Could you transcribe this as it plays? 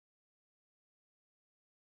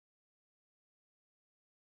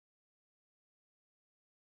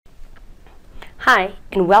Hi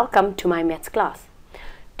and welcome to my maths class.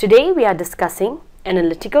 Today we are discussing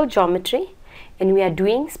analytical geometry and we are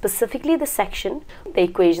doing specifically the section, the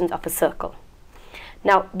equations of a circle.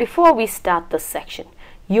 Now before we start this section,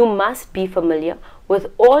 you must be familiar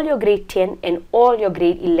with all your grade 10 and all your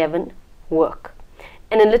grade 11 work.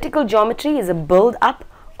 Analytical geometry is a build up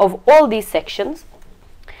of all these sections,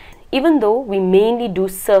 even though we mainly do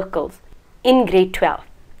circles in grade 12.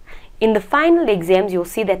 In the final exams, you'll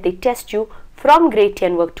see that they test you from grade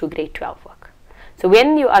 10 work to grade 12 work. So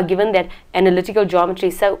when you are given that analytical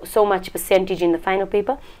geometry so much percentage in the final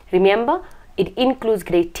paper, remember it includes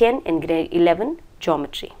grade 10 and grade 11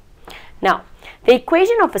 geometry. Now, the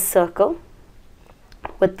equation of a circle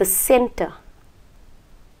with the center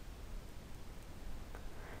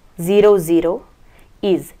 0, 0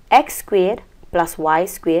 is x squared plus y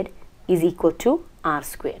squared is equal to r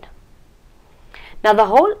squared. Now the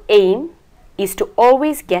whole aim is to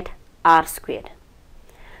always get r squared.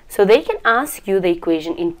 So they can ask you the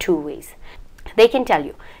equation in two ways. They can tell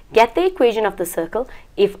you, get the equation of the circle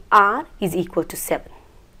if r is equal to 7.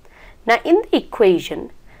 Now in the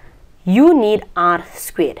equation, you need r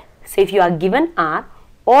squared. So if you are given r,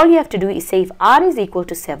 all you have to do is say if r is equal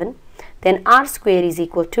to 7, then r squared is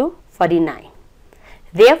equal to 49.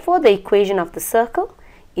 Therefore, the equation of the circle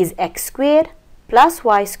is x squared plus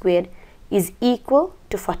y squared is equal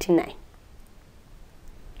to 49.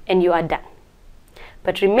 And you are done.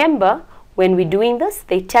 But remember, when we're doing this,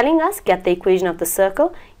 they're telling us get the equation of the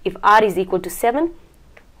circle. If r is equal to 7,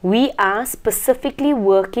 we are specifically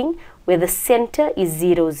working where the center is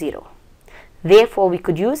 0, 0. Therefore, we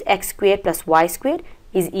could use x squared plus y squared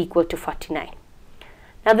is equal to 49.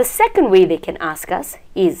 Now, the second way they can ask us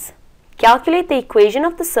is calculate the equation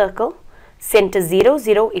of the circle, center 0,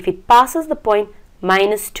 0 if it passes the point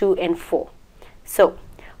minus 2 and 4. So,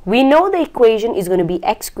 we know the equation is going to be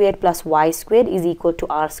x squared plus y squared is equal to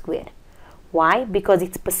r squared. Why? Because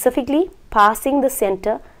it's specifically passing the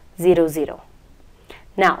center 0, 0.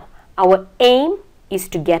 Now, our aim is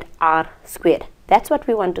to get r squared. That's what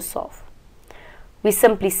we want to solve. We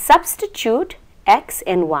simply substitute x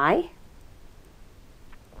and y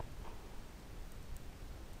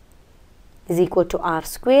is equal to r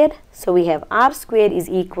squared. So, we have r squared is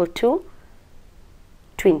equal to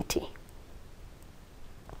 20.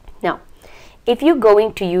 Now, if you're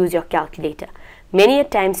going to use your calculator, many a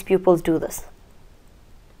times pupils do this.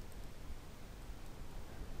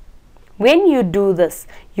 When you do this,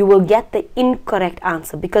 you will get the incorrect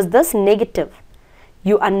answer because this negative,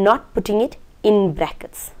 you are not putting it in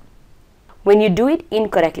brackets. When you do it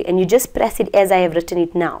incorrectly and you just press it as I have written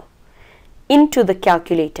it now into the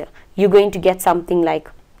calculator, you're going to get something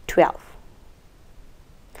like 12.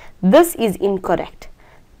 This is incorrect.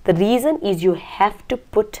 The reason is you have to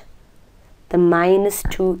put the minus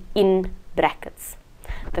 2 in brackets.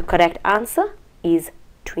 The correct answer is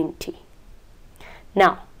 20.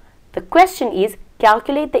 Now, the question is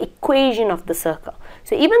calculate the equation of the circle.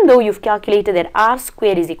 So, even though you've calculated that r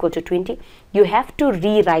squared is equal to 20, you have to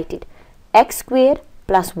rewrite it. X squared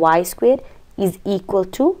plus y squared is equal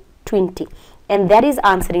to 20. And that is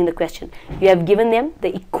answering the question. You have given them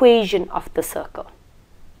the equation of the circle.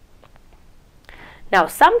 Now,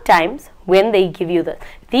 sometimes when they give you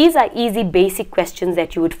these are easy basic questions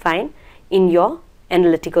that you would find in your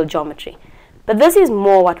analytical geometry. But this is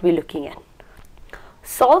more what we're looking at.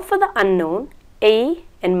 Solve for the unknown a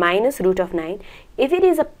and minus root of 9 if it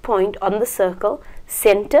is a point on the circle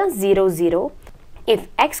center 0, 0 if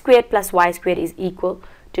x squared plus y squared is equal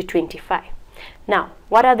to 25. Now,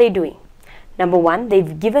 what are they doing? Number one,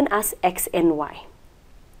 they've given us x and y.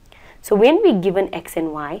 So, when we're given x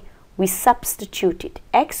and y, we substitute it.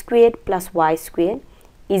 X squared plus y squared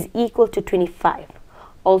is equal to 25.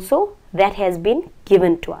 Also, that has been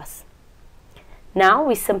given to us. Now,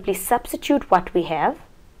 we simply substitute what we have.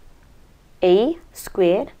 A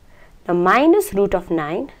squared. Now, minus root of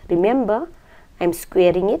 9. Remember, I'm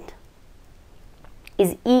squaring it.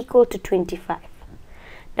 Is equal to 25.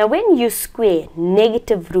 Now, when you square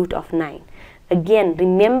negative root of 9, again,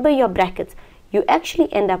 remember your brackets. You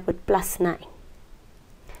actually end up with plus 9.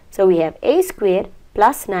 So, we have a squared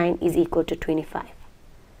plus 9 is equal to 25.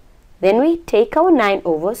 Then we take our 9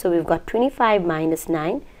 over. So, we've got 25 minus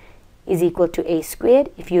 9 is equal to a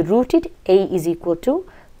squared. If you root it, a is equal to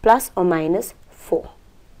plus or minus 4.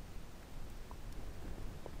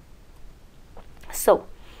 So,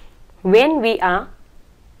 when we are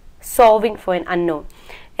solving for an unknown,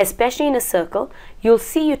 especially in a circle, you'll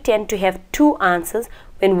see you tend to have two answers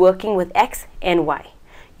when working with x and y.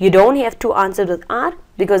 You don't have two answers with r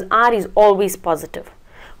because r is always positive,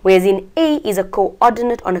 whereas in a is a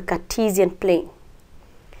coordinate on a Cartesian plane.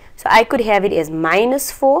 So I could have it as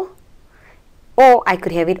minus 4, or I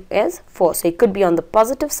could have it as 4. So it could be on the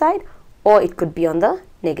positive side or it could be on the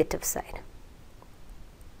negative side.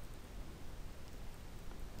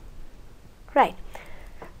 Right.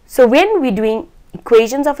 So when we're doing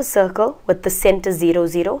equations of a circle with the center 0,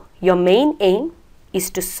 0, your main aim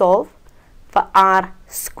is to solve for r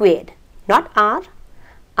squared. Not r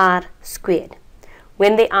squared,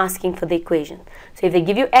 when they're asking for the equation. So if they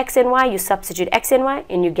give you x and y, you substitute x and y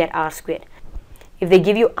and you get r squared. If they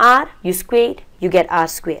give you r, you square it, you get r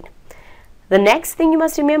squared. The next thing you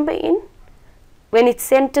must remember when it's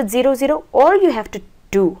centered 0, 0, all you have to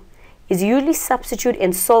do is usually substitute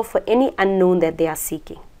and solve for any unknown that they are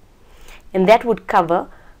seeking. And that would cover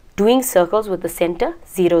doing circles with the center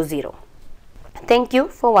 0, 0. Thank you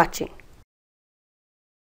for watching.